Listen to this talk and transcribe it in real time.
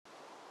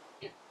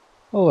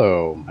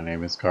Hello, my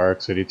name is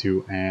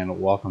Gregtech82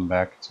 and welcome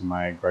back to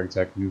my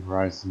Gregtech New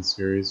Horizons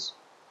series.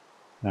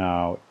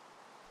 Now,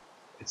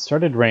 it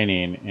started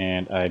raining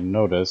and I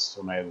noticed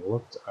when I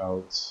looked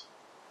out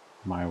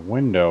my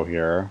window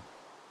here,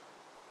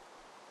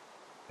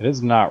 it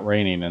is not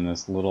raining in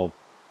this little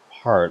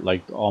part,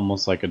 like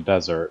almost like a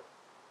desert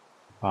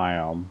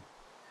biome.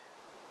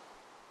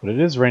 But it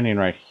is raining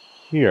right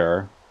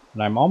here,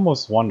 and I'm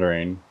almost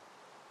wondering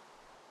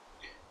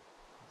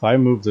if I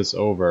move this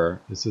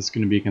over, is this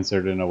going to be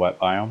considered in a wet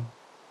biome?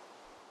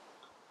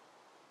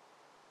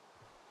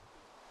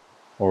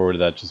 Or would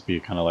that just be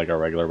kind of like a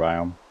regular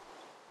biome?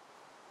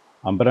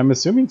 But I'm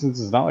assuming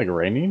since it's not like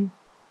raining,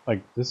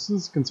 like this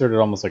is considered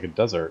almost like a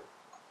desert.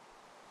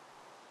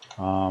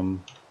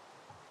 River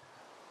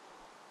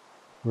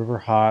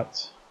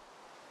hot,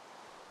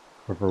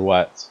 river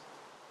wet.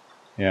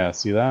 Yeah,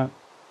 see that?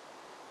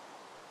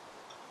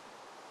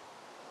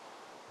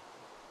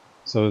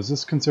 So is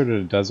this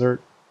considered a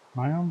desert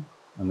biome?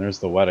 And there's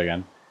the wet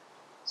again.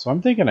 So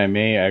I'm thinking I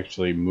may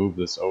actually move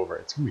this over.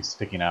 It's gonna be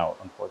sticking out,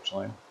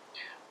 unfortunately.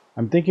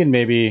 I'm thinking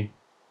maybe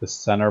the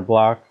center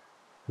block,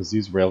 because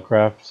these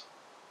railcraft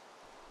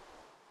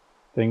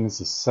things,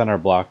 the center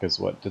block is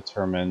what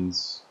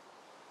determines.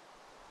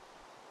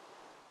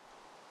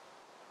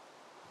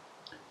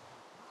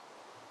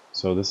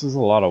 So this is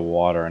a lot of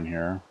water in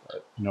here,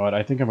 but you know what,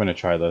 I think I'm going to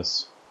try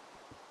this.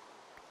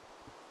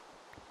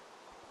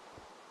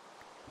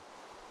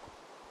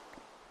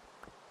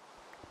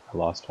 I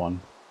lost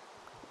one.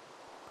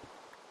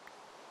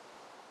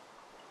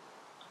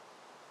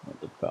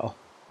 It fell.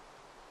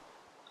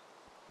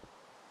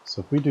 So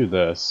if we do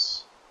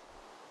this,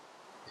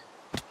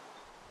 let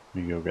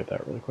me go get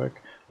that really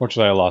quick.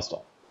 Fortunately, I lost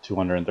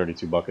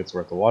 232 buckets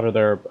worth of water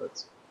there,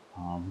 but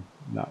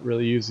not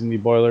really using the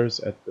boilers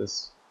at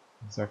this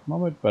exact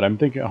moment. But I'm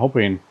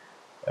hoping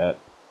that,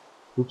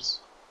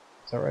 oops,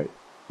 is that right?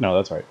 No,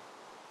 that's right.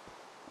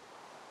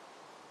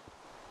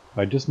 If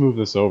I just move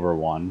this over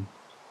one,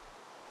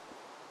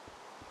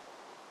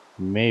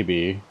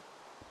 maybe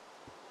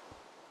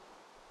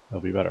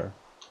it'll be better.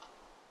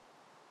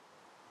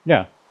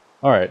 Yeah.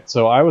 All right.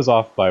 So I was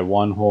off by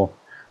one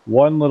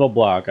little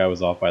block. I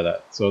was off by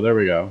that. So there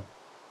we go.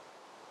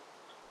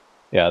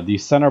 Yeah, the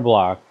center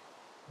block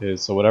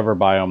is, so whatever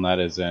biome that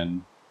is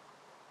in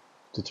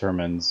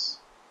determines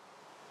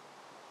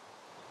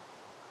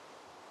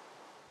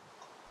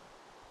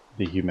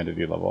the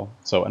humidity level.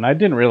 So, and I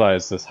didn't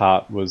realize this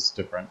hot was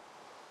different.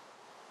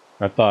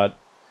 I thought,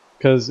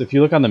 because if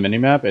you look on the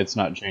minimap, it's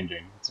not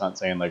changing. It's not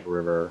saying like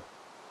river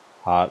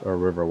hot or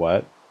river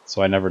wet.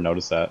 So I never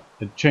noticed that.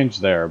 It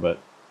changed there, but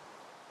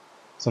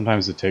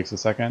sometimes it takes a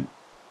second.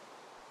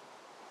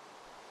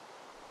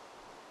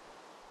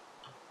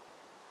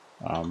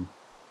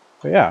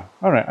 But yeah,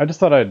 all right. I just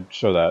thought I'd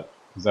show that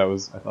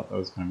because I thought that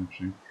was kind of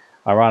interesting.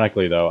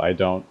 Ironically, though, I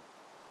don't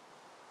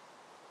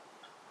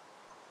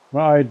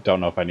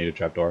know if I need a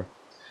trapdoor.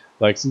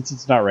 Like, since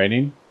it's not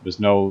raining,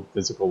 there's no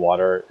physical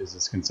water. Is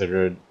this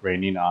considered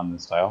raining on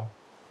this tile?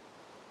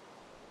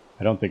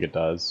 I don't think it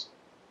does.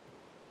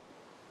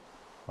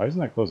 Why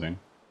isn't that closing?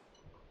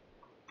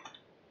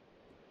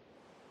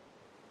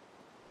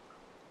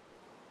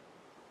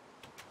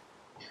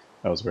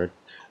 That was weird.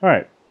 All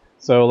right.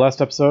 So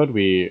last episode,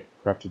 we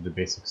crafted the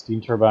basic steam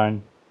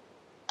turbine.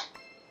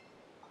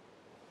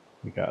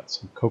 We got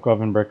some coke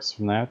oven bricks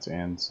from that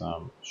and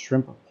some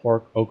shrimp,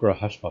 pork, okra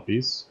hush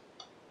puppies.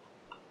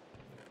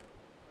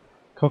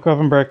 Coke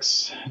oven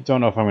bricks, don't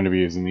know if I'm going to be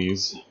using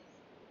these.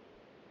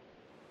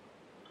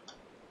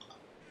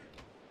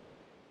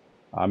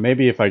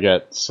 Maybe if I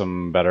get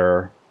some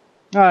better,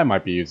 I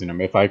might be using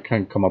them. If I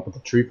can come up with a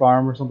tree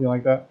farm or something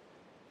like that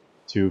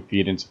to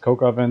feed into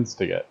coke ovens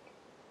to get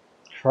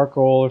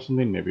charcoal or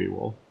something, maybe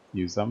we'll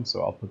use them.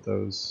 So I'll put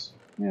those,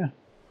 yeah,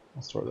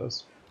 I'll store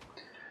those.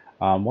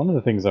 One of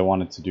the things I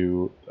wanted to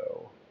do,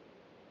 though,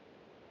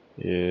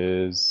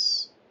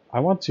 is I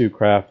want to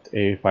craft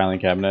a filing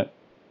cabinet.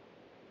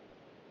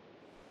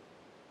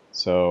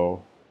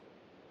 So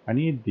I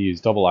need these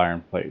double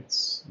iron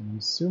plates. I'm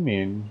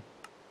assuming...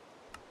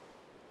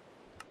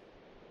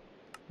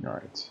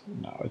 Alright,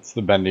 no, it's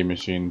the bending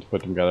machine to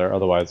put them together,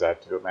 otherwise I have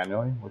to do it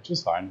manually, which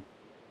is fine.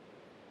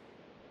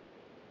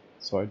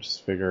 So I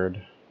just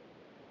figured...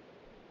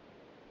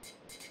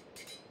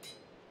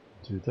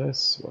 do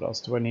this. What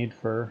else do I need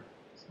for...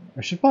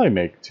 I should probably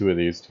make 2 of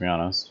these, to be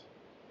honest.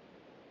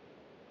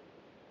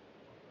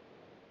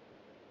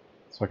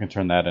 So I can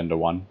turn that into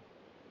 1.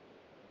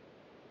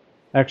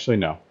 Actually,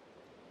 no.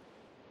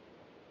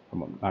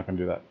 I'm not going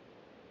to do that.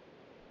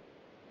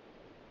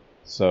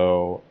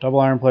 So, double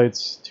iron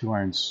plates, 2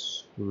 iron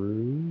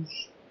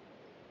screws.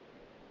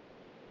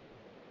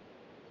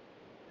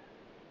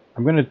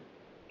 I'm going to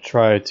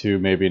try to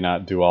maybe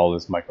not do all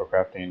this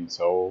microcrafting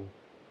so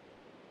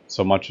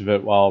much of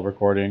it while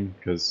recording,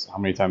 because how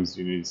many times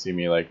do you need to see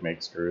me like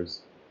make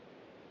screws?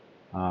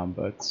 Yeah,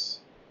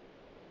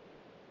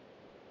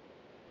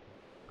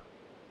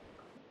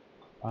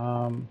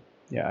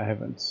 I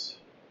haven't.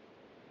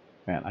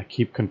 Man, I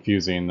keep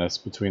confusing this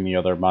between the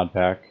other mod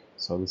pack.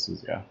 So this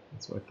is, yeah,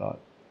 that's what I thought.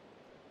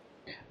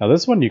 Now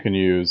this one you can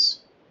use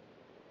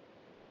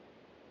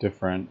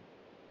different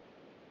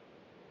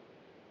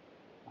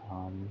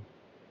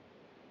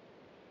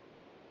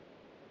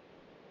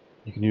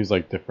you can use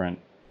like different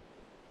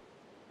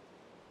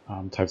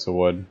types of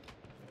wood.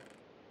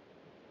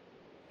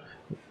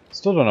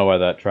 Still don't know why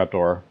that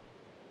trapdoor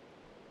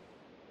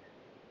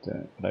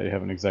didn't, but I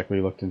haven't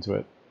exactly looked into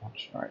it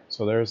much. Alright,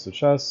 so there's the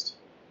chest.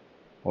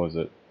 What was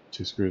it?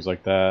 2 screws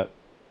like that.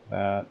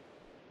 That.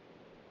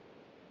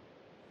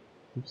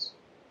 Oops.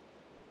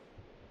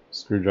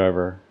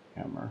 Screwdriver,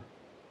 hammer.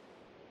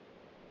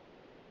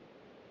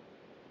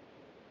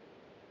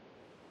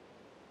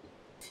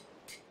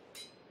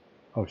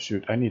 Oh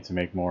shoot, I need to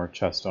make more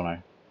chests, don't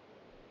I?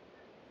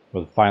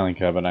 For the filing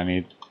cabinet, I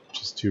need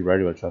just 2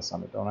 regular chests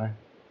on it, don't I?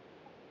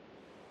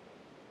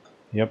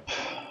 Yep.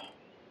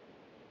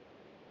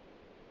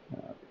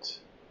 Alright.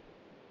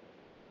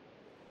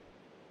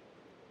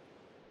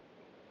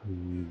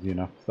 Easy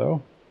enough,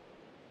 though.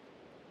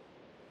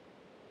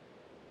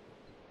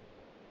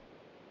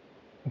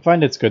 I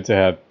find it's good to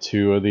have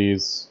 2 of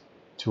these,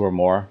 2 or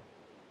more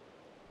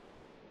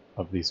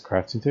of these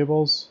crafting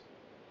tables.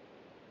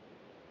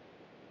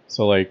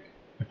 So like,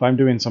 if I'm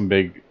doing some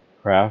big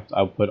craft,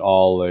 I'll put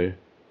all the,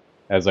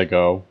 as I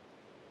go,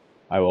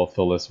 I will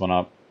fill this one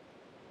up.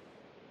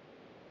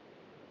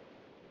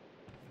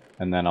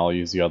 And then I'll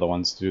use the other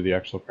ones to do the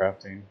actual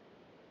crafting.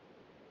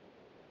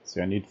 See,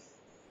 I need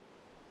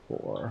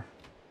 4.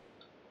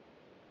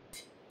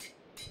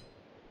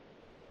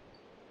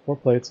 4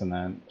 plates and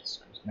then,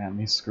 man,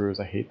 these screws,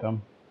 I hate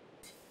them.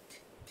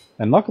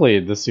 And luckily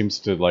this seems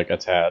to like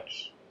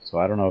attach, so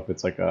I don't know if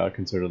it's like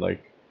considered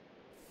like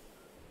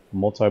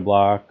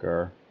multi-block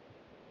or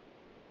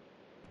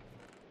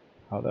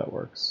how that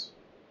works.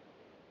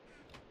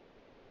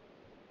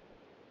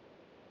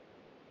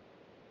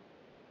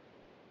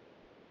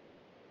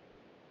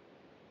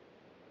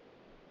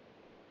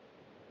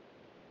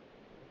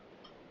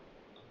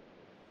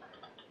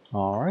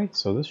 Alright,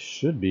 so this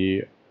should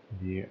be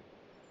the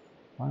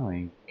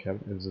filing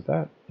cabinet. Is it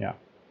that? Yeah.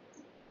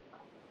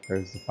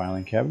 There's the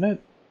filing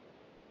cabinet.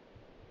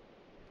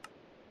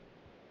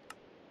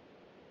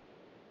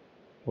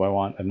 Do I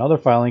want another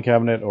filing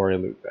cabinet or a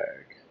loot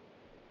bag?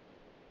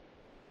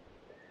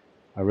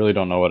 I really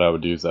don't know what I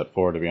would use that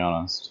for, to be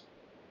honest.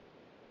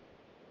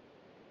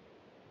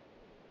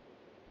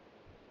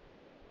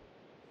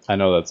 I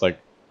know that's like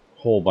a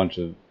whole bunch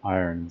of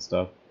iron and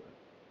stuff.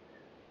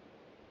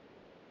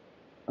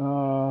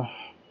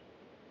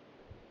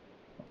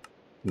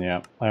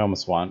 Yeah, I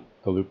almost want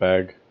the loot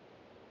bag.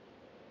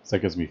 So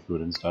that gives me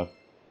food and stuff.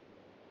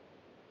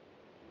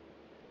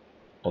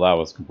 Well, that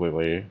was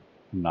completely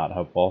not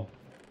helpful.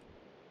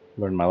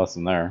 Learned my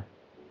lesson there.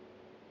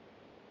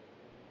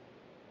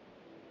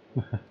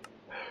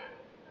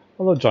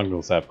 Although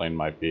jungle sapling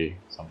might be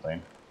something.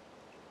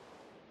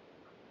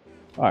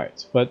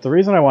 Alright, but the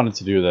reason I wanted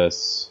to do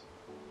this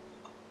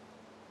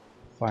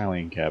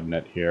filing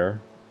cabinet here,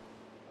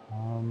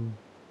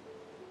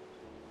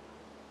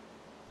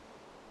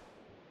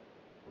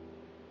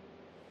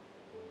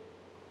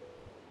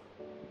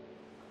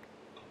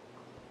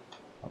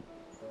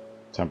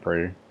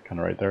 temporary, kind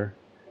of right there.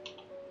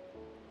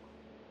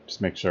 Just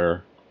make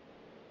sure.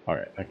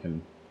 Alright,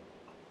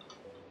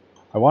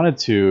 I wanted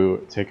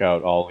to take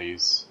out all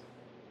these.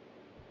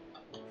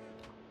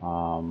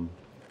 Let's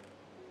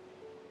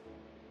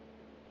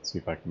see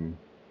if I can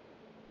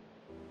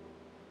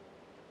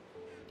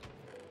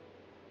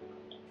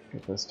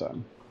get this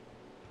done.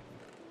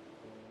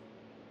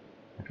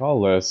 Like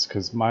all this,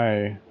 because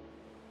my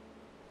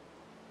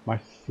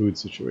food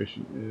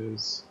situation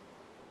is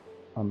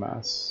a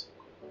mess.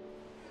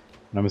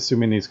 And I'm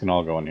assuming these can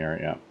all go in here,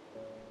 yeah.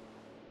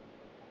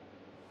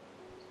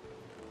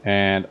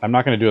 And I'm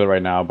not going to do it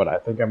right now, but I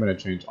think I'm going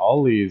to change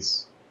all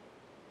these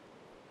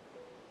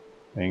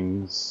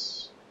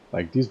things.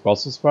 Like these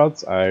Brussels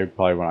sprouts, I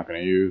probably not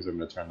going to use. I'm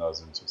going to turn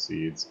those into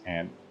seeds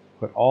and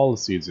put all the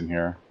seeds in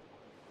here.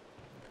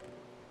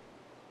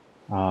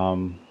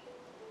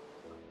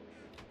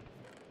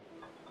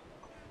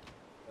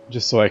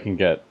 Just so I can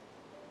get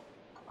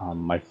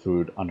my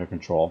food under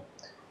control.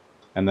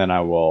 And then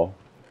I will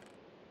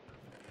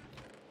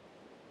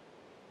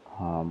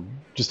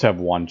just have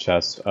 1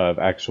 chest of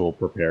actual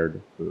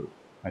prepared food,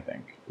 I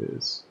think,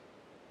 is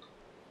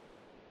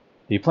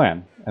the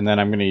plan. And then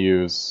I'm going to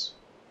use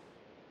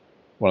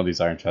one of these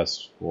iron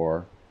chests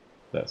for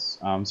this.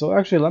 So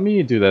actually, let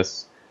me do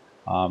this,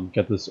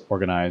 get this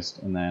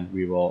organized, and then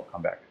we will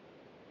come back.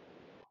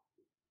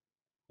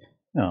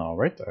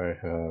 Alright, I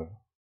have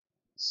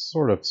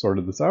sort of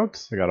sorted this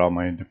out. I got all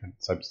my different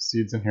types of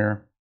seeds in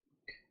here.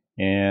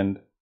 And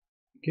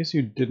in case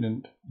you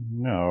didn't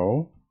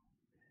know,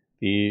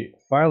 the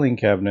filing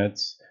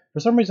cabinets, for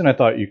some reason I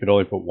thought you could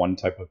only put 1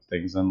 type of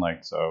things in,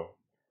 like so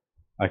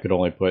I could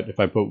only put, if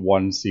I put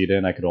 1 seed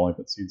in, I could only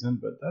put seeds in,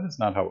 but that is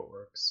not how it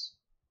works.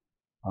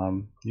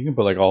 You can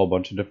put like a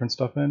bunch of different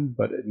stuff in,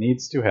 but it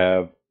needs to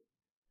have,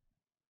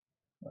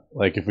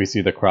 like if we see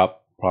the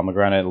crop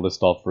pomegranate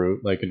list all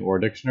fruit, like an OR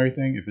dictionary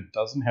thing. If it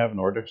doesn't have an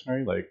OR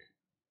dictionary, like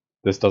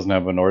this doesn't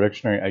have an OR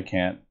dictionary, I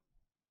can't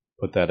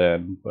put that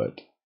in.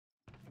 But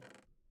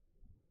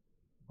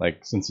like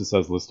since it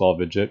says list all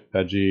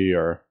veggie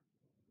or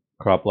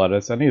crop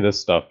lettuce, any of this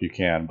stuff you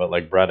can, but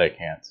like bread I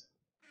can't.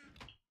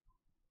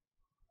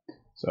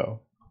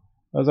 So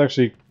that was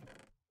actually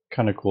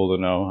kind of cool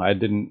to know. I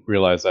didn't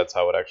realize that's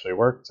how it actually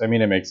worked. I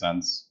mean, it makes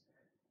sense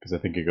because I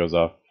think it goes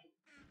off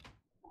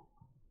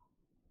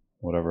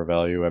whatever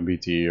value,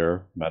 MBT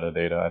or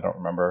metadata, I don't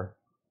remember.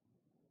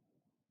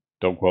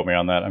 Don't quote me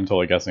on that, I'm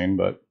totally guessing,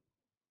 but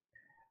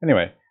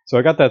anyway, so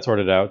I got that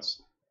sorted out.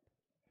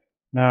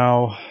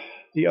 Now,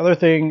 the other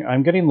thing,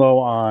 I'm getting low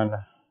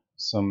on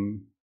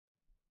some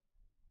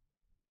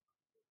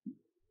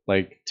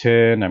like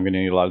tin. I'm going to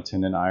need a lot of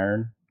tin and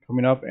iron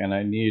coming up, and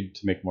I need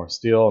to make more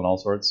steel and all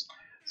sorts.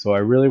 So I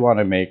really want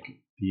to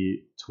make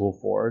the tool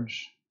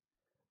forge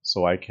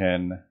so I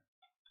can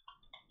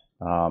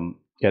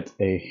get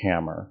a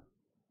hammer.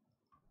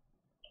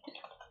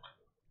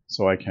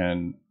 So I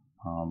can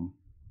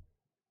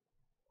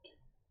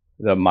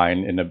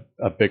mine in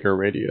a bigger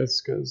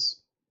radius, because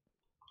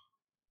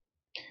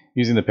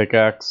using the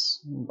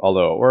pickaxe,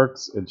 although it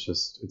works,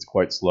 it's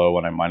quite slow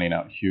when I'm mining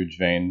out huge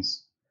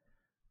veins.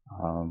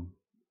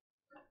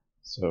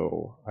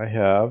 So I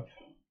have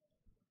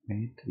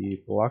made the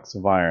blocks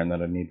of iron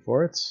that I need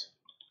for it.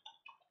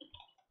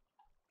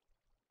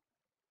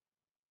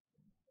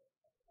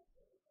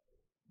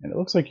 And it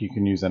looks like you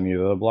can use any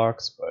of the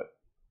blocks, but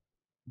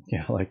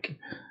yeah, like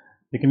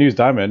you can use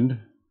diamond.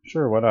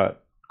 Sure, why not?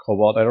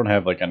 Cobalt, I don't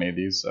have like any of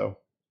these, so.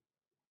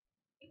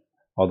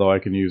 Although I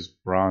can use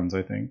bronze,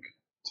 I think.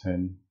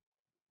 Tin.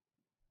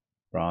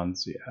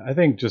 Bronze, yeah. I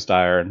think just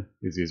iron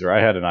is easier.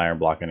 I had an iron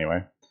block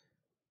anyway.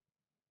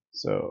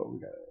 So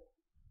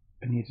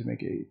I need to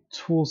make a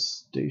tool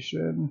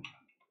station,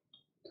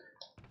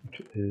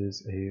 which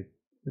is a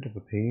bit of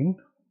a pain.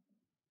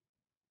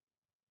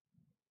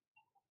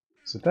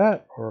 Is it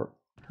that, or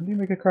how do you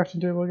make a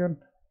crafting table again?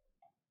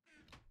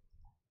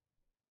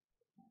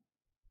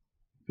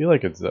 I feel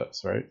like it's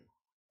this, right?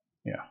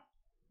 Yeah.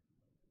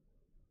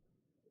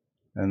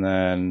 And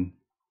then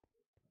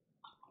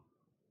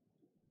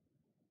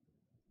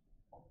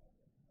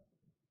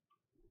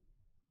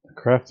the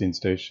crafting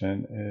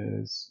station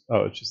is,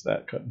 oh, it's just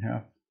that cut in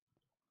half.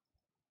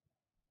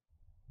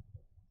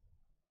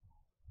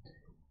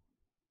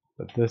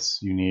 But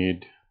this, you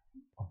need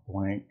a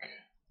blank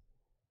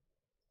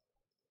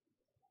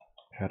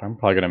pattern. I'm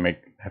probably gonna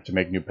have to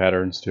make new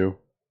patterns too.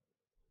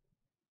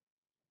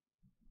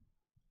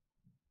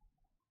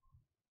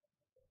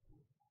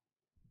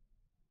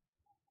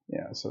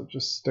 Yeah, so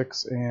just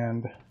sticks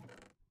and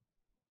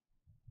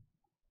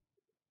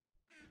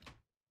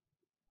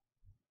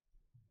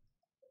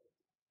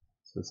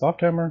so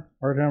soft hammer,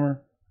 hard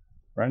hammer,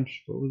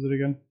 wrench, what was it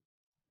again?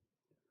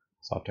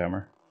 Soft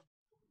hammer.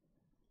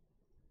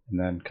 And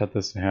then cut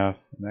this in half,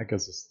 and that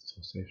gives us the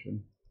tool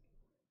station.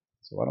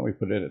 So why don't we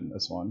put it in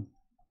this one?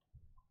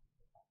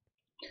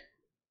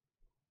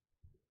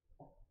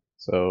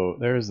 So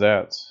there's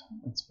that.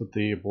 Let's put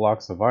the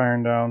blocks of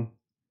iron down.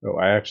 Oh,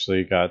 I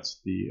actually got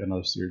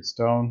another seared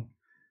stone.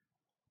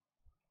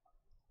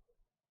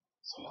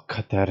 So I'll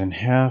cut that in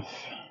half.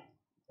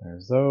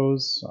 There's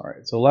those.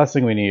 Alright, so the last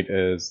thing we need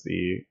is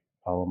the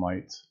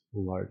alumite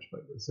large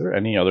plate. Is there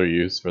any other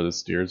use for the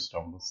seared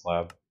stone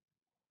slab?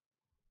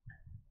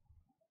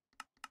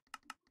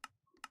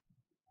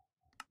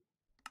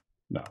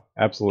 No,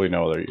 absolutely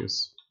no other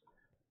use.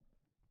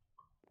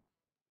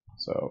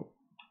 So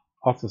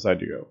off the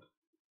side you go.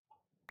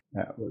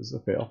 That was a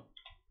fail.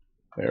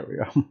 There we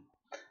go.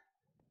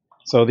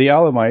 So the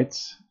alumite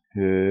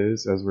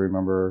is, as we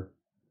remember,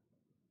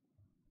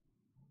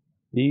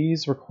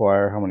 these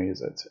require, how many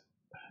is it?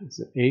 Is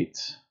it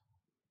 8?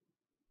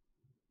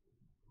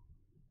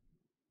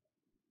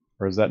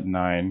 Or is that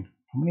 9?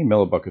 How many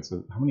millibuckets,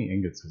 how many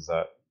ingots is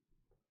that?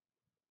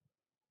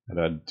 I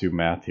gotta do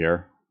math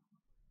here.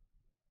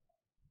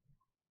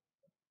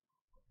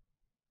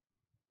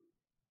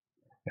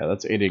 Yeah,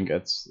 that's 8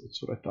 ingots.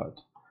 That's what I thought.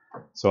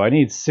 So I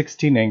need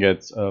 16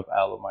 ingots of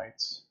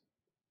alumite.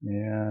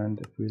 And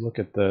if we look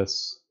at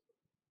this,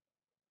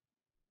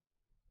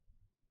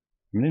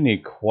 I'm going to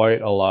need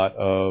quite a lot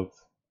of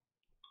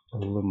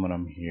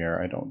aluminum here.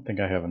 I don't think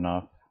I have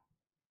enough.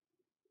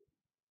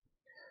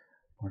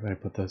 Where did I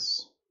put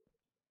this?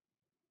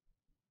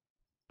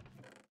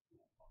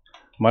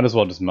 Might as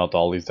well just melt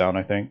all these down,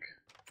 I think.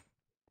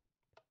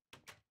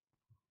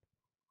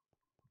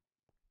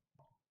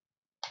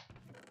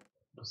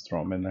 Just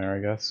throw them in there, I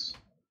guess.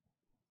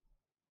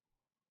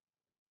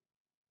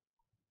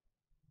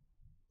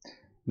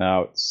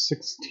 Now it's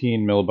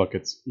 16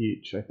 millibuckets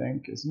each, I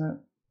think, isn't it?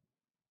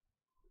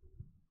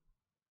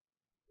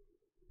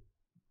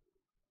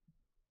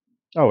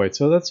 Oh wait,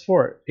 so that's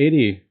for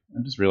 80.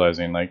 I'm just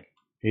realizing, like,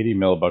 80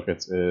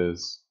 millibuckets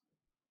is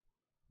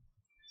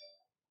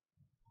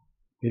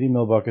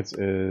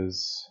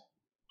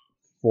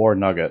 4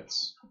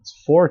 nuggets.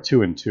 It's 4,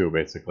 2, and 2,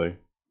 basically.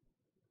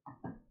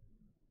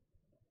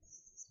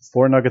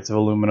 4 nuggets of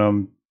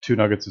aluminum, 2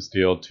 nuggets of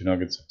steel, 2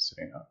 nuggets of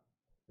obsidian.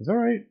 Is that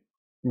right?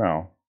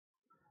 No.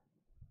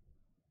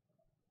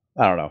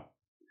 I don't know.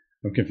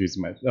 I'm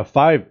confusing my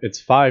 5.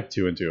 It's 5,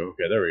 2, and 2.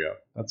 Okay, there we go.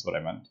 That's what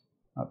I meant.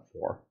 Not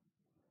 4.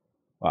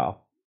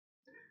 Wow.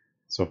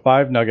 So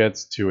 5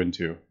 nuggets, 2 and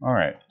 2. All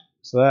right.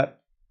 So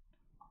that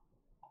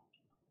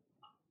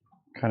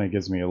kind of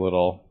gives me a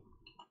little.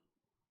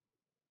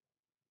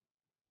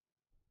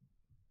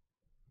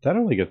 That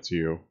only gets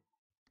you.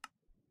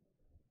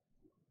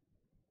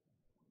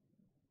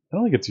 That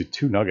only gets you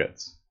 2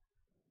 nuggets.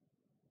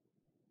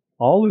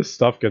 All this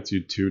stuff gets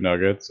you 2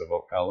 nuggets of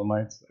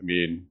alamites. I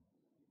mean,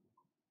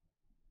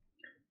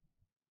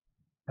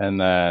 and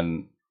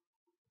then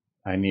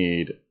I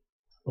need.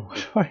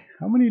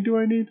 How many do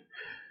I need?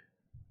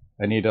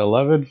 I need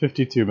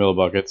 1152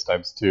 millibuckets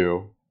times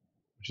 2,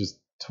 which is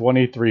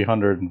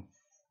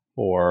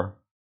 2304.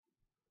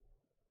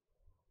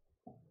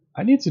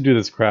 I need to do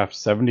this craft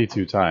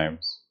 72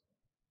 times.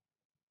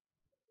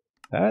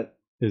 That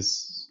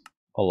is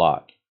a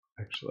lot,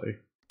 actually.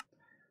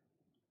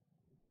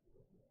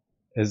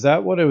 Is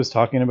that what I was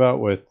talking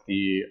about with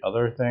the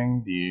other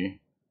thing?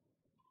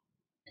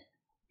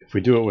 If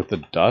we do it with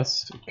the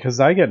dust? Because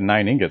I get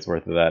 9 ingots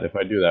worth of that if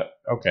I do that.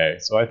 Okay,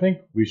 so I think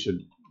we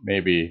should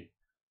maybe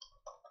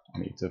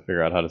need to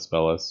figure out how to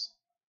spell this.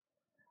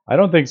 I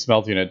don't think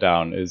smelting it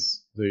down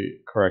is the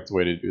correct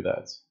way to do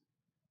that.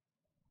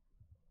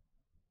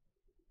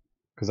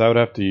 Because I would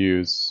have to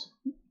use...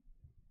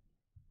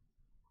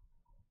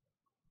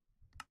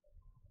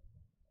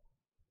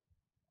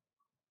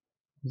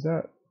 Is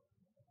that...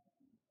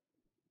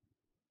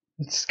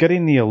 It's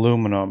getting the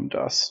aluminum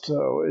dust,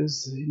 though,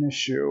 is an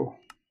issue.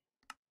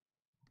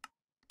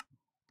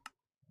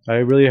 I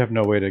really have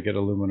no way to get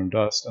aluminum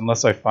dust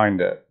unless I find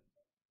it.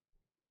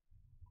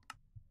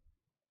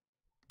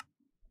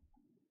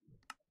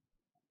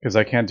 Because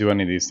I can't do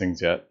any of these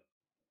things yet.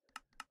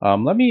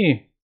 Let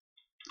me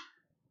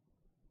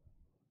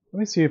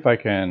see if I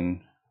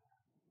can...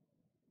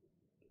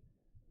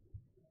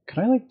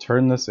 Can I, like,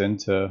 turn this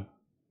into...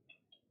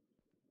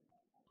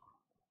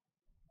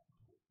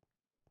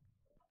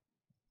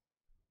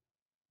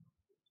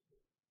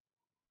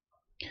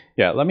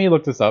 Yeah, let me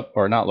look this up,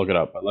 or not look it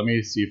up, but let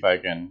me see if I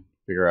can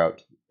figure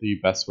out the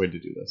best way to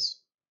do this.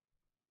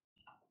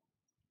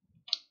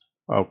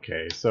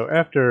 Okay, so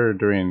after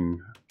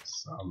doing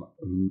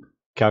some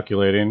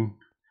calculating,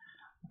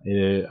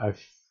 I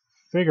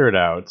figured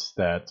out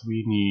that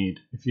we need,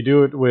 if you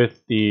do it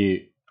with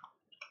the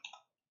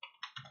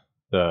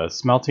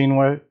smelting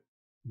way,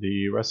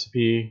 the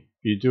recipe,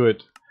 if you do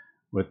it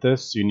with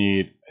this, you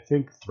need, I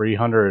think,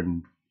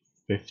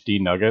 350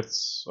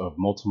 nuggets of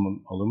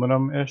molten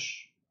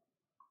aluminum-ish.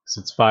 So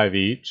it's 5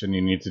 each, and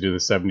you need to do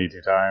this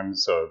 72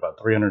 times, so about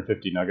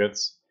 350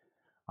 nuggets.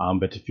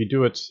 But if you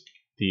do it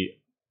the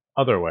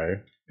other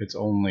way, it's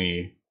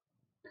only,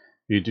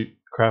 you do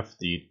craft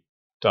the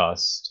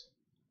dust,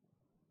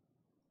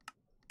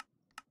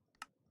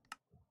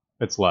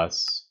 it's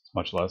less, it's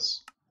much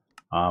less.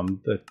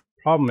 The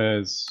problem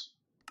is,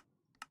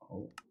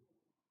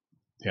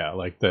 yeah,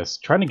 like this.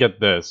 Trying to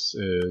get this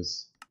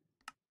is,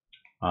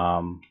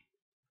 totally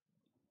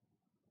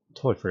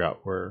forgot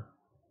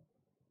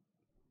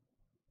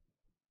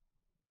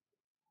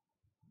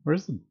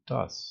where's the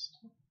dust?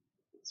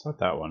 It's not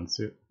that one.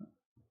 See,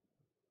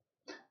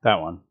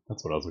 that one.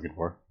 That's what I was looking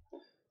for.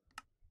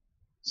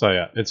 So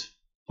yeah, it's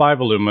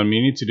 5 aluminum.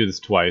 You need to do this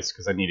twice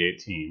because I need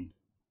 18.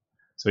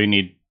 So you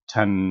need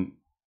 10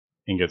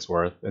 ingots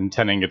worth, and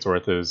 10 ingots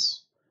worth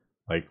is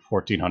like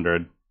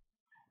 1400.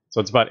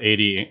 So it's about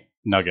 80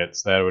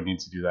 nuggets that I would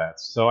need to do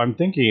that. So I'm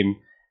thinking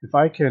if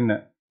I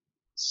can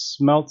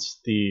smelt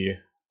the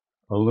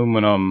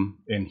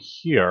aluminum in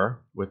here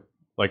with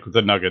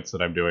the nuggets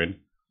that I'm doing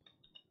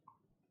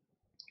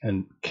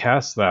and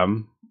cast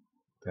them,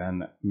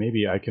 then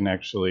maybe I can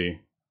actually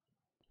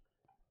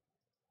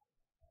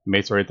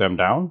macerate them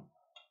down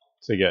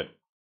to get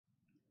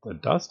the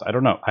dust. I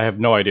don't know. I have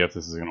no idea if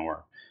this is going to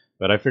work.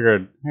 But I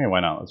figured, hey,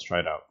 why not? Let's try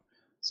it out.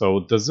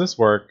 So does this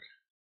work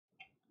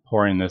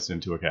pouring this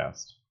into a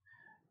cast?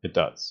 It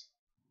does.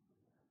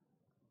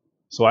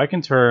 So I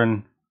can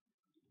turn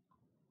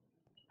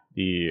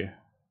the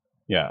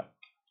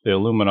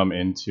aluminum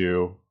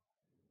into...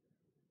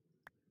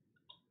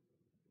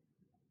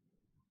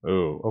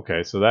 Oh,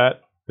 okay, so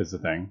that is the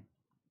thing.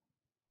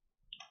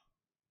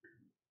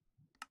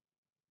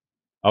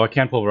 Oh, I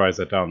can't pulverize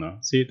that down, though.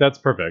 See, that's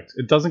perfect.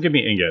 It doesn't give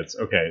me ingots.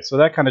 Okay, so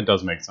that kind of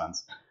does make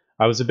sense.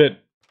 I was a bit...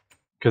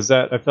 Because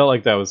I felt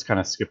like that was kind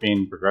of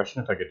skipping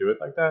progression if I could do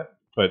it like that.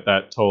 But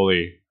that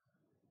totally...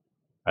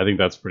 I think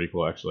that's pretty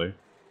cool, actually.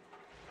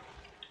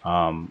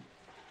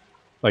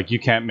 Like, you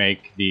can't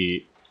make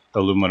the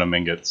aluminum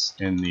ingots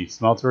in the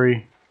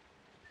smeltery.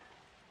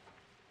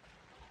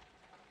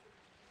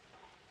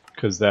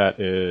 Because that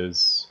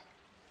is...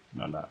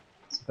 No, not...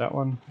 Is it that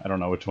one? I don't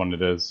know which one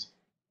it is.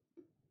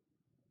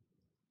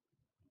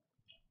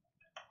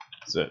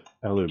 Is it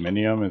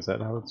aluminium? Is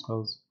that how it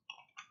spells?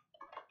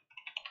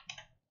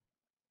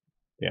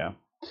 Yeah.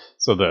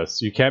 So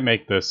this, you can't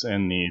make this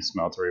in the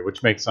smeltery,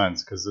 which makes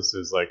sense because this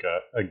is like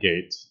a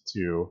gate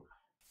to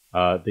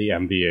the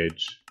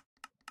MVH.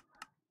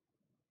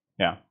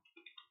 Yeah.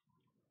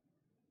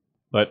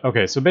 But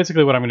okay, so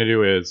basically what I'm going to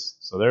do is,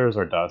 so there's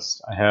our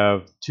dust. I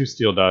have 2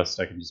 steel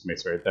dust. I can just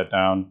macerate that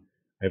down.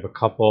 I have a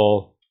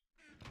couple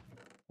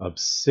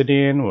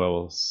obsidian.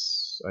 Well,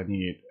 I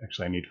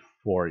need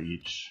 4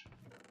 each.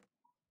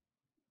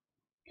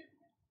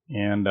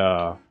 And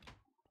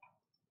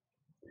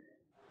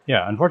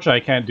yeah,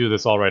 unfortunately I can't do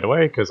this all right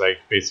away because I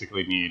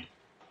basically need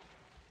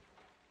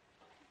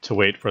to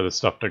wait for the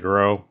stuff to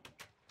grow.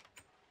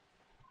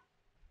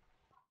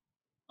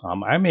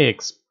 I may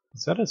is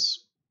that a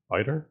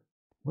spider?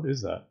 What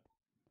is that?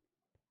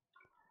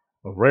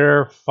 A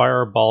rare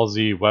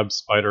fireballsy web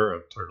spider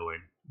of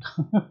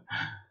turtling.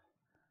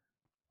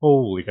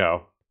 Holy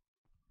cow.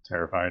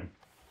 Terrifying.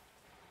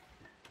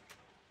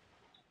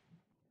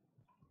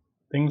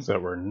 Things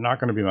that we're not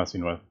going to be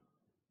messing with.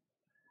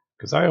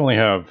 Because I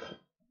have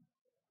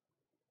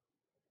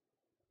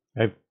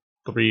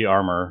 3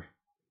 armor.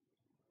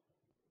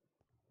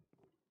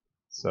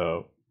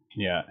 So,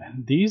 yeah.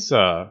 These,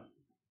 I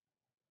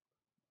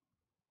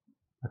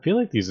feel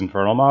like these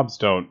infernal mobs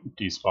don't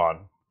despawn.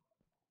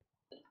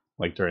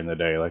 Like during the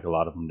day, like a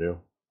lot of them do.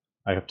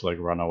 I have to like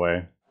run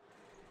away.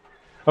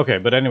 Okay,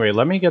 but anyway,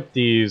 let me get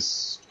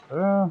these...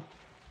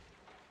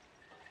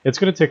 it's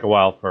going to take a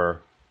while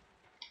for,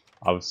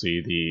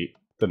 obviously,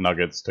 the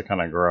nuggets to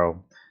kind of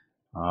grow.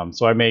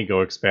 So I may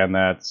go expand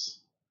that.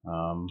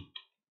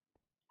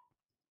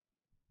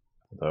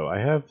 Though I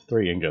have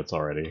 3 ingots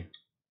already.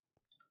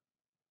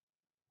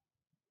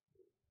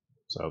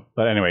 So,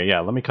 but anyway,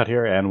 yeah, let me cut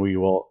here and we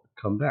will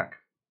come back.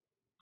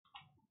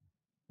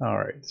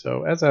 Alright,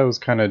 so as I was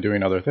kind of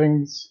doing other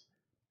things,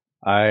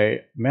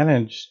 I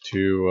managed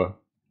to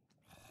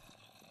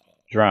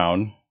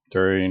drown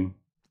during...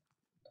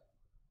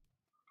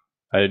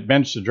 I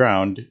managed to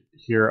drown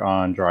here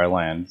on dry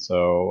land,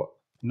 so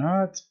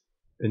not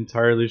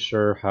entirely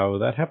sure how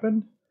that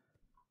happened.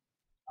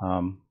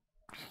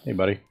 Hey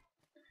buddy.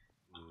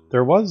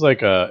 There was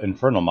like a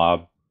infernal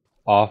mob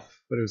off,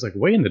 but it was like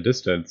way in the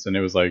distance, and it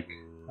was like,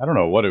 I don't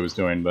know what it was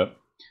doing, but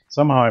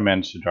somehow I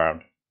managed to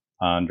drown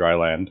on dry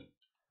land.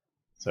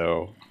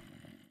 So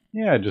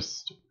yeah, I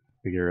just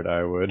figured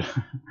I would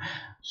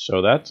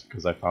show that,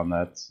 because I found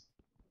that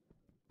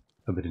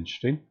a bit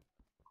interesting.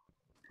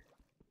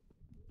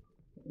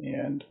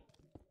 And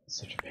it's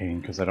such a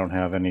pain because I don't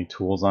have any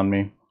tools on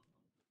me.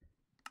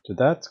 Did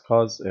that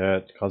cause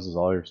it causes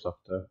all your stuff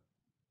to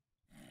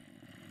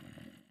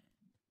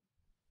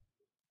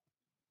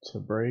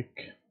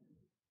break?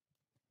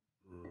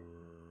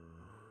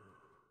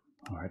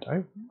 Alright,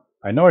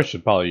 I know I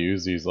should probably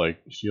use these like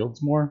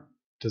shields more.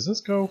 Does this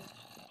go?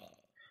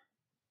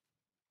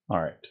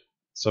 Alright.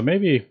 So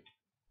maybe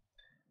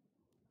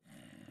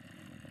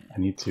I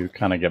need to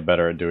kind of get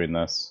better at doing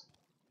this.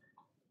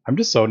 I'm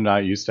just so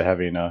not used to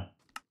having a...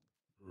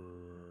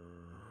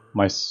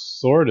 My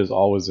sword is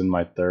always in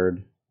my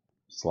 3rd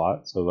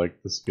slot, so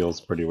like this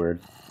feels pretty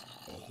weird.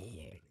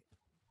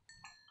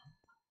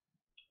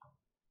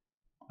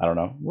 I don't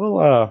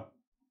know.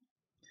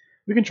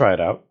 We can try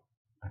it out,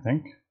 I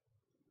think.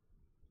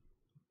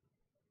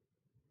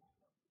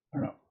 I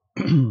don't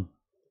know.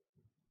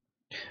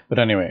 But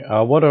anyway,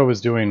 what I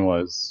was doing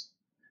was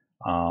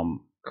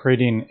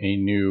creating a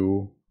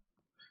new...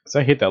 Because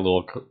I hate that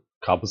little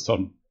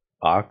cobblestone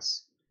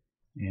box.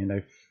 And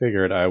I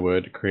figured I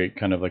would create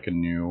kind of like a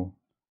new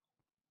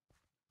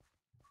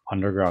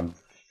underground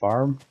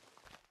farm.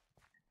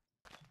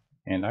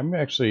 And I'm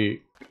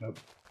actually going to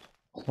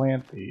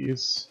plant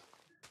these.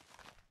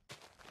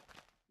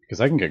 Because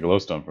I can get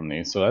glowstone from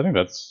these, so I think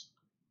that's...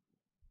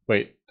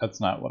 Wait,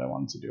 that's not what I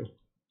wanted to do.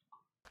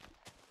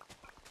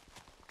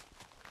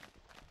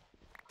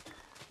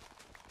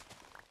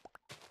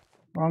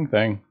 Wrong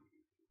thing.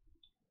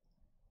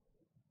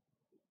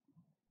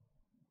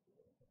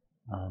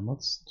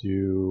 Let's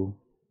do...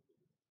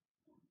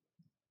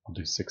 I'll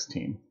do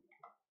 16.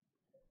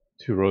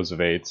 2 rows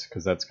of 8,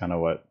 because that's kind of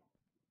what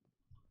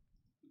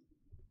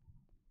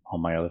all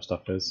my other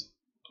stuff is.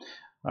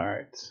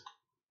 Alright.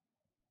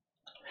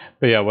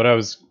 But yeah, what I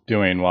was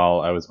doing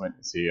while I was waiting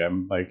to see,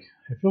 I'm like,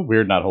 I feel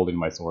weird not holding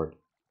my sword.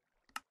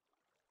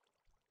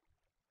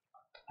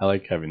 I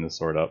like having the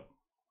sword up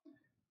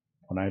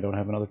when I don't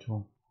have another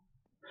tool.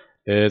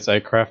 Is I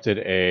crafted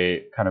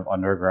a kind of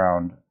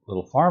underground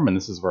little farm, and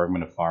this is where I'm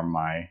going to farm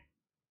my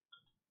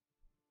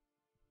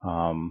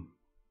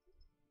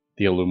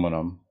the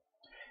aluminum.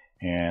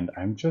 And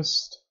I'm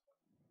just...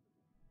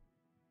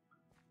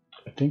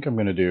 I think I'm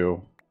going to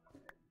do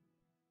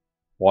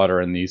water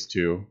in these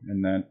 2,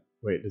 and then...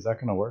 Wait, is that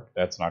going to work?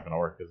 That's not going to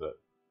work, is it?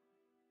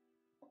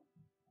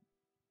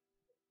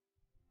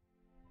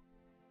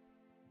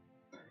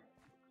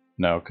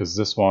 No, because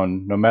this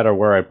one, no matter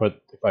where I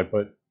put... If I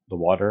put the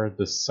water,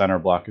 this center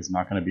block is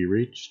not going to be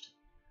reached.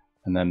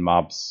 And then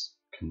mobs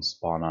can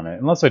spawn on it.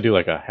 Unless I do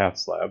like a half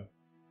slab.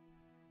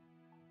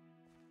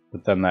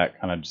 But then that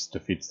kind of just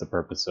defeats the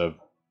purpose of...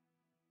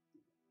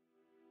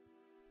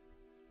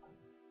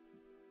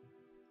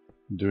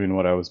 doing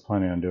what I was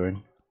planning on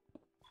doing.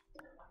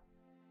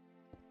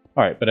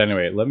 Alright, but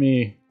anyway, let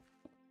me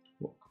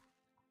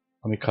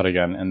cut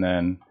again, and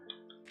then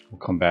we'll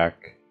come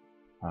back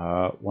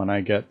when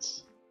I get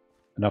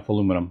enough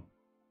aluminum.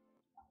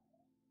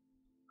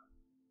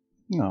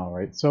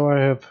 Alright, so I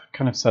have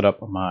kind of set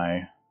up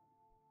my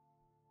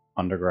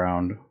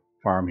underground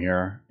farm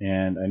here,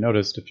 and I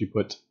noticed if you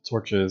put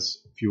torches,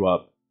 a few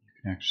up, you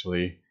can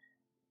actually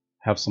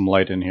have some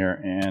light in here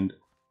and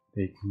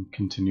they can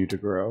continue to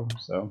grow.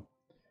 So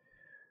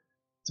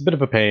it's a bit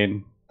of a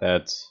pain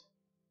that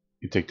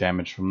you take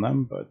damage from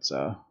them, but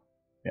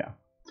yeah.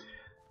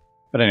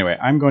 But anyway,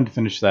 I'm going to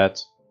finish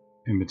that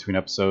in between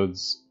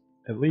episodes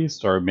at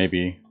least, or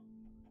maybe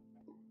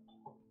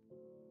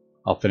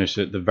I'll finish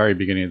it at the very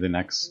beginning of the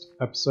next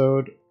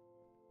episode,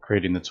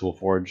 creating the tool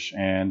forge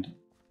and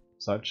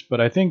such.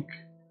 But I think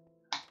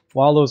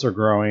while those are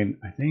growing,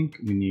 I think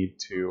we need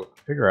to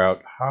figure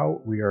out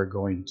how we are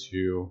going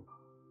to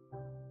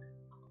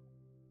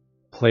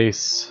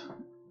place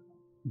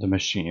the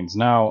machines.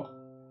 Now,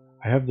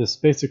 I have this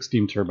basic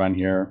steam turbine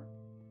here,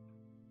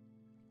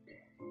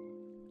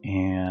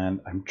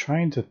 and I'm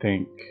trying to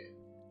think.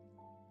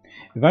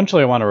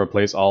 Eventually I want to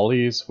replace all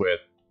these with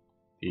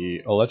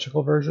the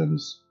electrical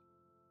versions,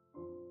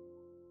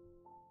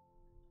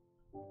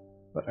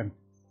 but I'm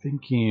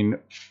thinking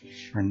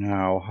for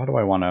now, how do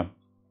I want to...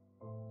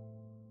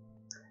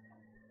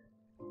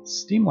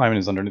 Steam lining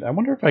is underneath. I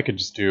wonder if I could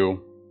just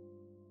do...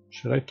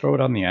 Should I throw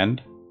it on the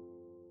end?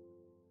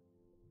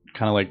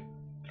 Kind of like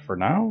for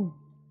now?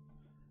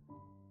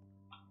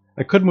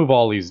 I could move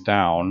all these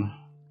down.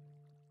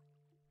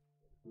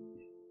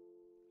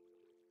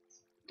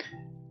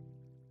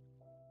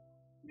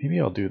 Maybe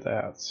I'll do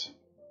that.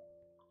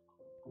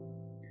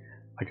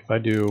 Like if I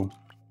do...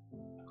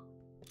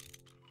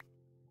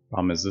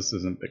 Problem is this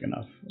isn't big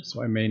enough,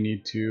 so I may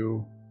need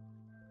to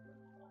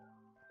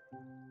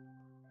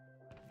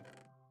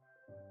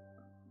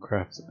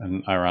craft,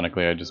 and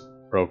ironically I just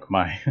broke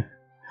my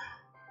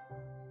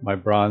my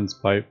bronze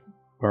pipe,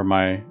 or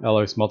my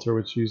alloy smelter,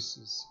 which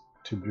uses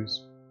to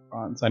produce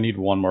bronze. I need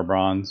one more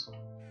bronze.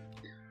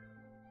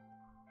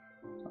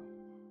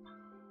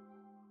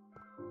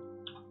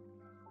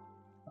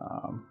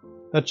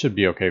 That should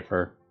be okay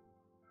for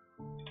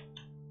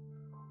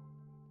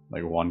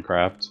like one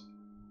craft.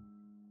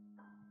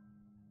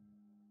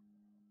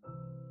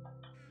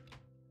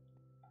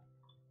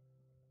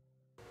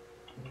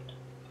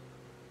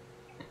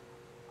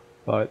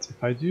 But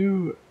if I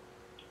do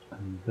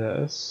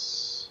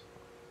this,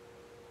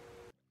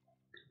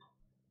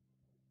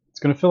 it's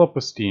going to fill up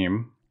with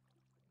steam.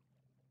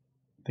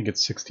 I think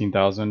it's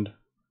 16,000.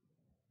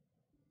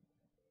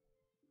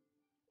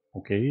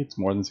 Okay, it's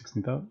more than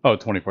 16,000. Oh,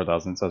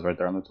 24,000. It says right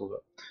there on the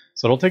tooltip.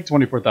 So it'll take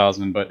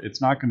 24,000, but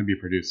it's not going to be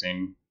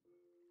producing.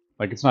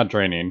 Like, it's not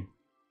draining.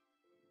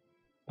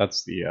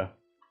 That's the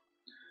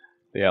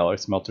alloy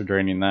smelter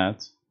draining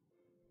that.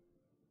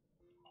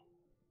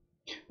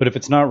 But if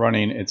it's not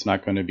running, it's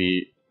not going to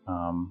be,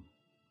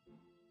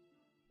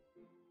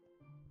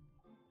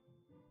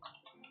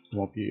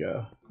 won't be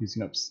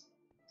using up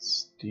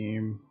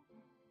steam.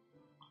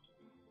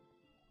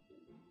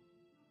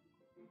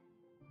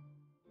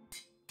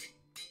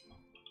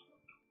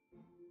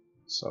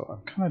 So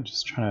I'm kind of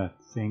just trying to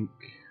think.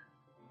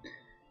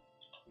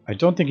 I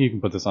don't think you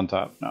can put this on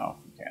top. No,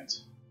 you can't.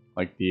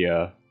 Like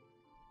the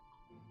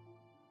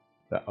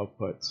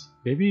output.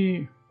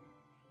 Maybe.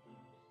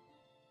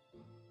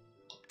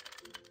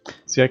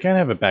 See, I can't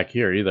have it back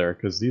here either,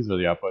 because these are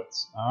the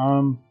outputs.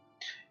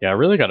 Yeah, I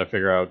really got to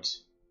figure out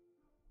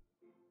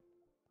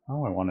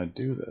how I want to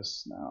do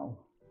this now.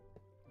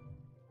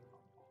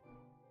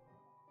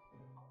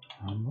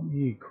 Let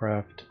me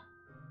craft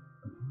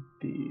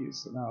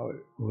these. Now,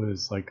 it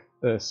was like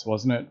this,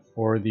 wasn't it,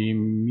 for the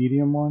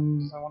medium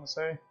ones, I want to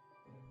say?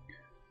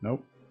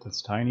 Nope,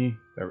 that's tiny.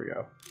 There we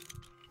go.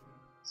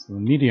 So the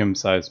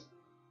medium-sized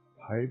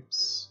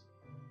pipes...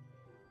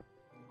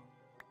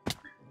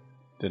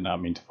 Did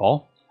not mean to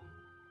fall.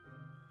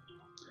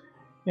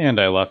 And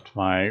I left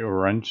my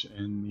wrench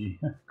in the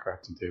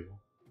crafting table.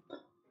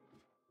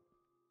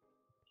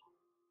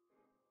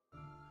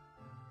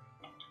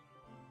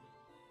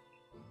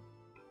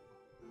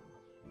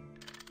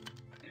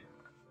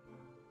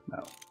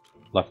 No.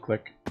 Left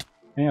click.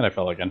 And I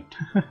fell again.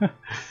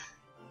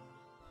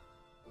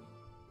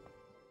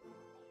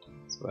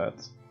 So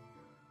that's...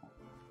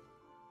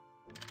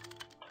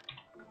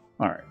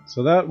 Alright,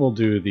 so that will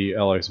do the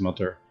alloy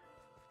smelter.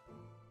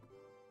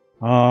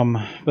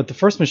 But the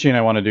first machine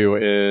I want to do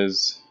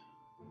is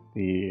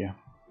the...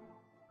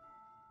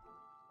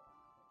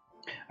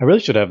 I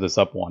really should have this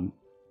up one.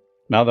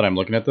 Now that I'm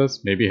looking at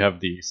this, maybe have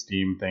the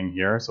steam thing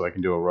here so I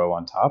can do a row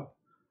on top.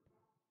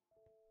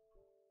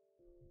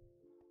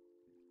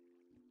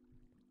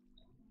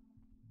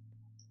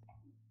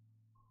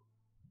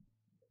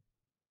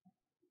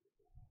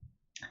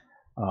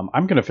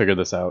 I'm going to figure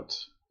this out,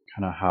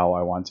 kind of how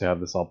I want to have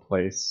this all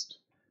placed.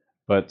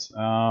 But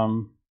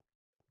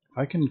if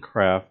I can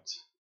craft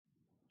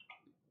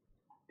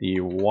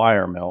the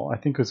wire mill, I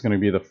think it's going to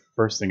be the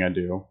first thing I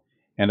do.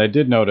 And I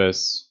did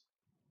notice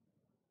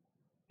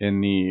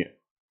in the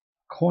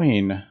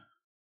coin, I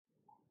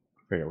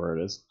forget where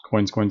it is,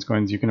 coins,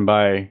 you can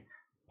buy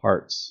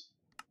parts.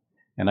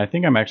 And I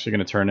think I'm actually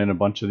going to turn in a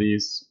bunch of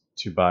these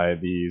to buy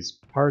these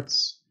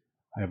parts.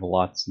 I have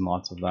lots and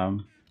lots of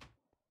them.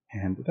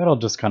 And that'll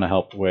just kind of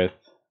help with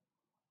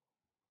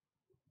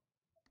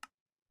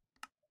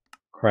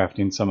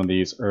crafting some of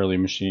these early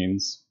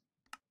machines.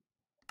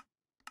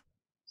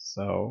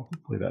 So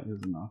hopefully that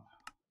is enough.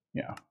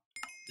 Yeah.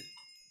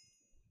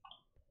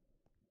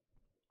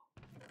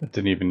 It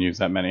didn't even use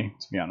that many,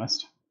 to be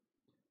honest.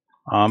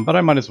 But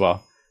I might as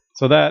well.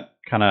 So that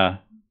kind of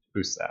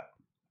boosts that.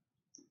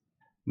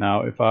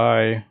 Now if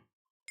I...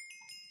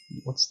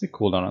 What's the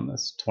cooldown on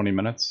this? 20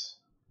 minutes?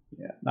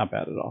 Yeah, not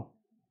bad at all.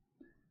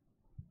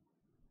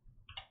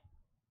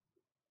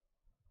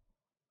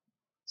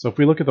 So if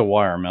we look at the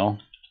wire mill,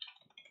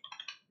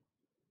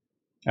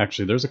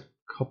 actually there's a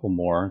couple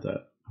more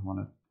that I want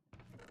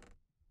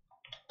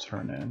to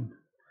turn in.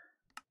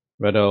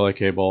 Red LA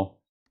cable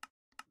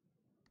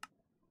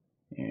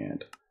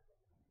and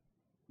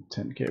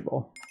tin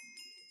cable.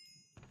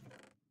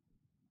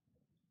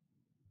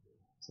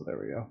 So there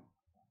we go.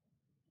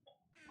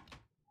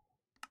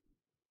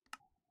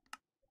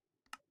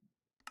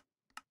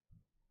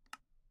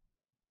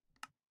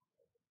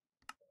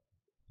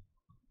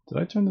 Did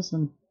I turn this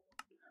in?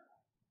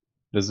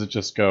 Does it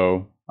just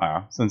go,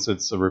 since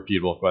it's a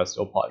repeatable quest,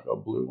 it'll probably go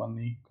blue when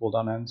the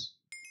cooldown ends.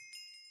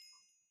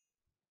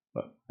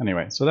 But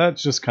anyway, so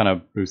that's just kind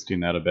of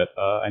boosting that a bit.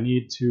 I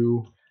need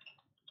 2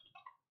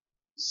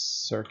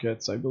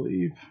 circuits, I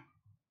believe.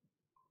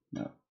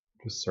 No,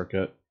 just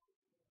circuit.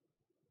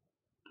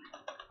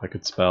 I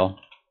could spell.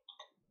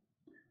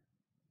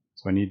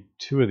 So I need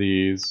 2 of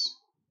these.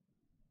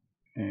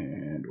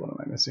 And what am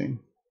I missing?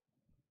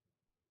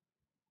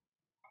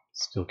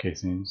 Steel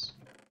casings.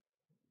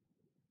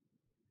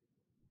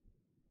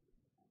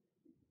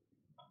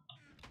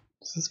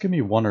 Does this give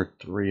me 1 or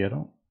 3? I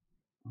don't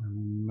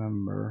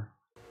remember.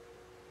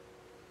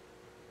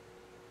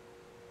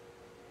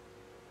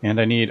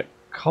 And I need a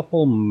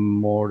couple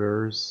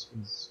motors,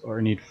 or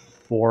I need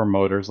 4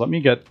 motors. Let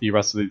me get the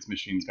rest of these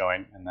machines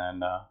going, and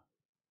then I'll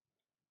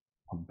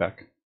be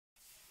back.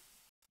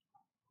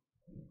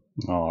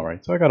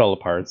 Alright, so I got all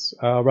the parts.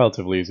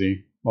 Relatively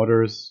easy.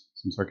 Motors,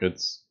 some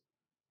circuits,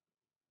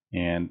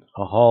 and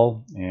a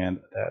hull, and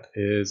that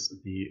is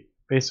the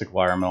basic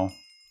wire mill.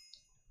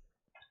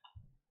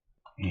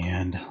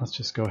 And let's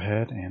just go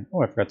ahead and...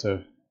 Oh, I forgot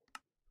to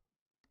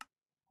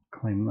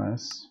claim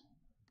this.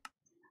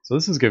 So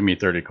this is giving me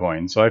 30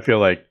 coins, so I feel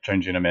like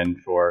changing them in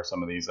for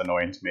some of these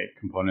annoying to make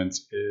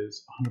components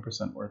is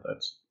 100% worth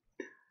it.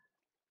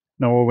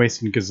 No, we're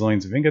wasting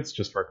gazillions of ingots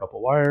just for a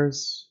couple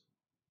wires.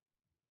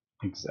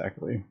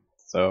 Exactly.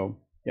 So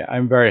yeah,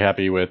 I'm very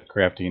happy with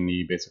crafting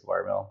the basic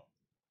wire mill.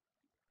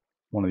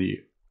 One of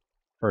the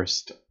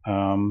first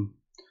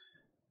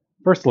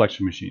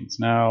election machines.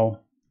 Now,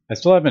 I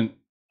still haven't,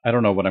 I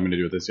don't know what I'm going to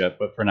do with this yet,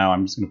 but for now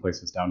I'm just going to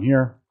place this down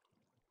here.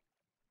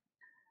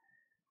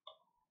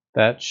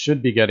 That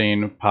should be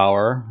getting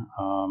power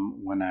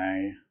when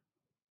I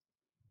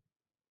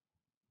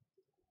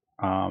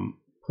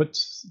put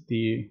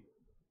the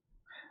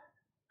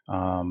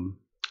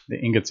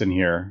ingots in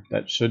here.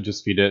 That should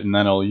just feed it, and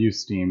then it'll use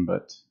steam,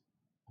 but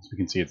as we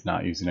can see, it's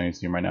not using any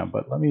steam right now.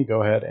 But let me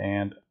go ahead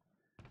and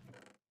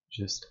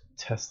just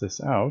test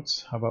this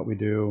out. How about we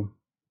do,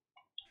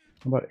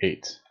 how about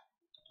 8?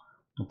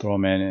 We'll throw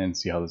them in and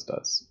see how this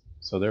does.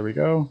 So there we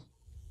go.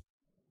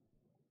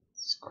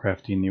 It's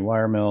crafting the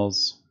wire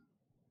mills,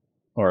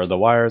 or the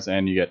wires,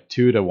 and you get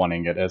 2 to 1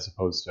 ingot as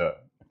opposed to,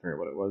 I forget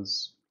what it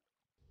was,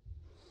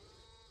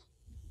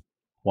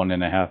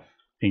 1.5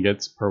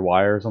 ingots per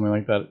wire or something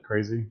like that.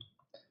 Crazy.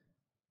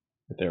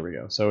 But there we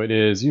go. So it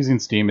is using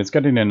steam. It's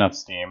getting enough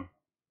steam.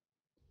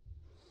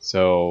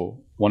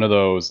 So one of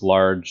those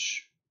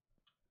large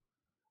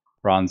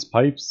bronze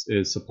pipes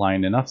is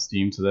supplying enough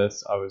steam to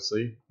this,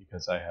 obviously,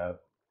 because I have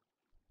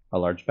a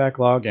large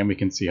backlog, and we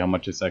can see how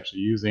much it's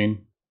actually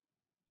using.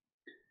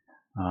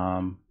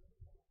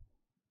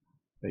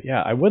 But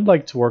yeah, I would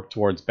like to work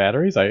towards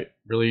batteries. I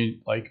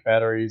really like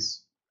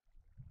batteries.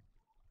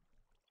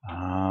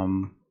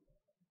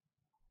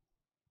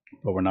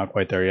 But we're not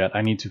quite there yet.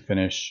 I need to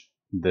finish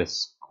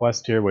this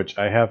quest here, which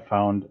I have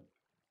found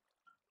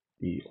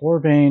the ore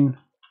vein.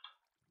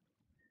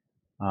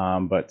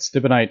 But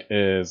stibnite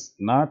is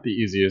not the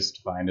easiest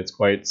to find. It's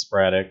quite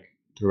sporadic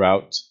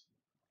throughout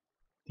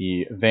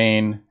the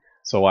vein.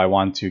 So I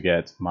want to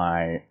get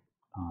my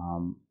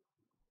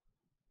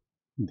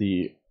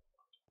the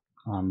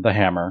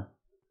hammer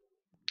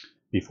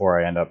before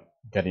I end up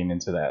getting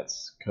into that,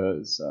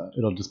 because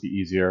it'll just be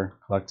easier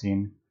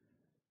collecting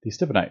the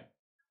stibnite.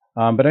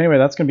 But anyway,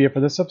 that's going to be it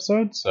for this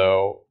episode.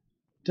 So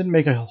didn't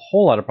make a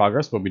whole lot of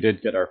progress, but we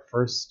did get our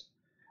first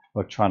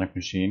electronic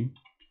machine,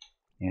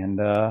 and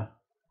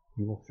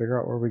we will figure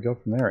out where we go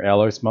from there.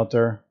 Alloy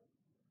smelter.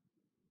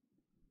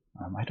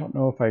 I don't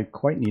know if I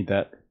quite need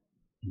that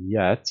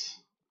yet.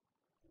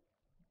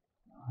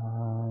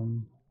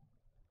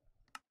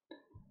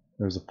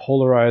 There's a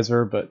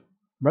polarizer, but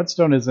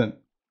redstone isn't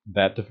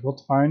that difficult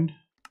to find.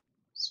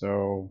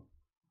 So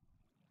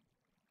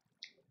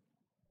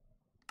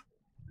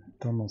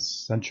thermal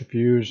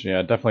centrifuge,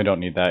 yeah, definitely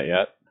don't need that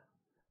yet.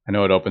 I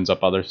know it opens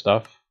up other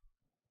stuff.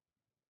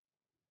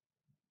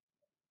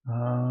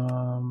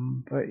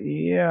 But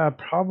yeah,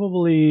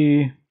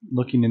 probably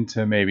looking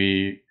into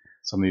maybe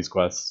some of these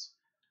quests.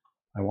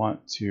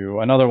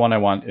 Another one I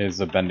want is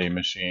a bending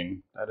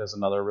machine. That is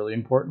another really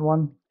important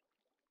one.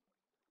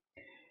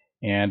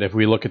 And if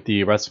we look at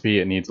the recipe,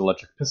 it needs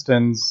electric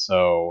pistons,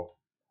 so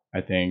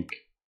I think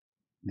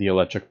the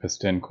electric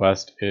piston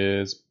quest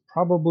is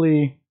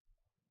probably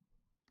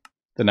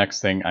the next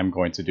thing I'm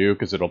going to do,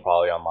 because it'll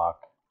probably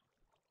unlock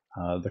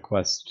the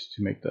quest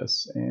to make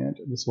this, and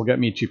this will get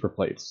me cheaper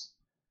plates.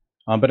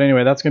 But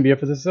anyway, that's going to be it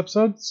for this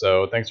episode,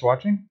 so thanks for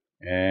watching,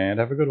 and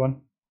have a good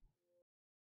one.